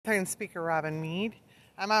Time Speaker Robin Mead.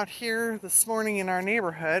 I'm out here this morning in our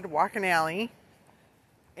neighborhood, walking alley,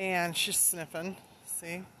 and she's sniffing.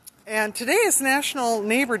 See? And today is National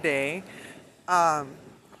Neighbor Day, and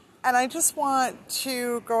I just want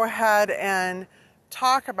to go ahead and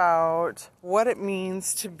talk about what it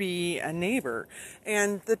means to be a neighbor.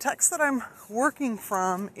 And the text that I'm working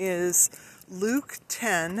from is Luke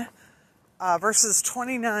 10, verses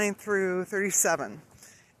 29 through 37.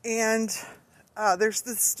 And there's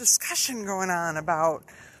this discussion going on about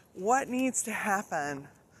what needs to happen.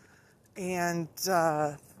 And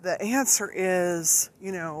the answer is,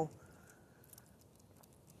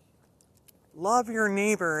 love your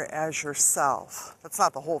neighbor as yourself. That's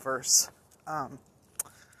not the whole verse. I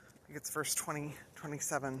think it's verse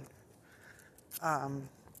 27.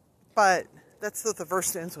 But that's what the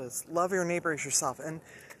verse ends with. Love your neighbor as yourself. And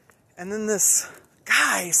then this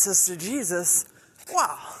guy says to Jesus,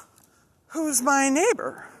 wow, who's my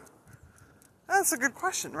neighbor? That's a good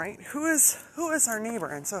question, right? Who is our neighbor?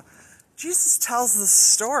 And so Jesus tells this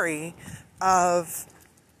story of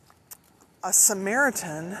a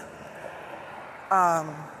Samaritan,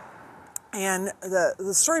 and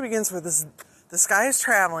the story begins with this guy is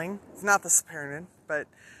traveling. It's not the Samaritan, but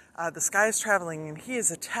this guy is traveling, and he is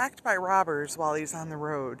attacked by robbers while he's on the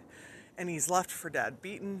road, and he's left for dead,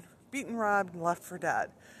 beaten, robbed, and left for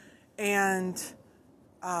dead. And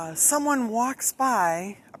someone walks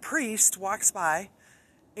by, a priest walks by,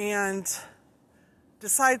 and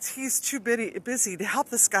decides he's too busy to help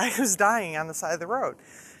this guy who's dying on the side of the road.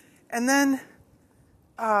 And then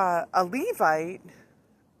a Levite,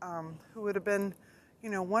 who would have been,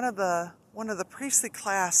 one of the priestly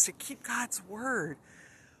class to keep God's word,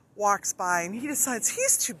 walks by, and he decides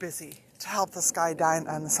he's too busy to help this guy die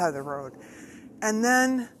on the side of the road. And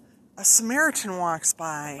then a Samaritan walks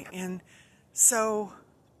by, and so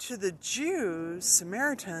to the Jews,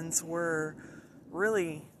 Samaritans were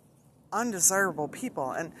really undesirable people.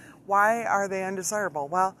 And why are they undesirable?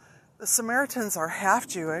 Well, the Samaritans are half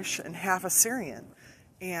Jewish and half Assyrian.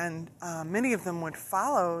 And many of them would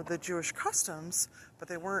follow the Jewish customs, but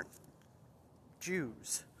they weren't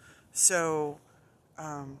Jews. So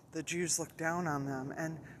the Jews looked down on them.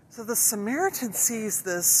 And so the Samaritan sees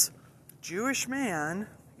this Jewish man,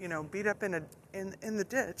 beat up in the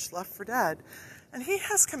ditch, left for dead. And he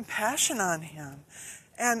has compassion on him.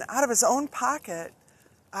 And out of his own pocket,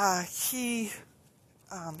 he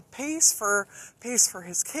pays for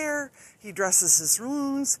his care. He dresses his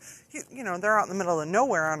wounds. They're out in the middle of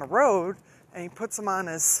nowhere on a road, and he puts him on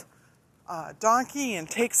his donkey and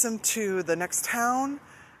takes him to the next town,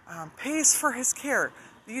 pays for his care.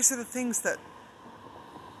 These are the things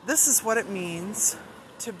this is what it means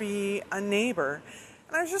to be a neighbor.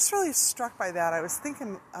 And I was just really struck by that. I was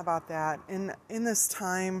thinking about that in this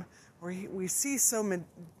time where we see so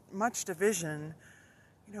much division.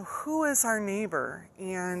 Who is our neighbor,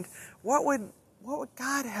 and what would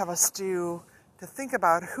God have us do to think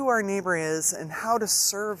about who our neighbor is and how to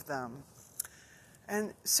serve them?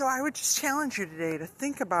 And so I would just challenge you today to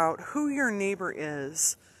think about who your neighbor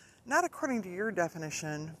is, not according to your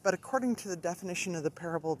definition, but according to the definition of the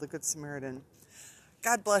parable of the Good Samaritan.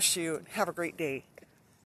 God bless you, and have a great day.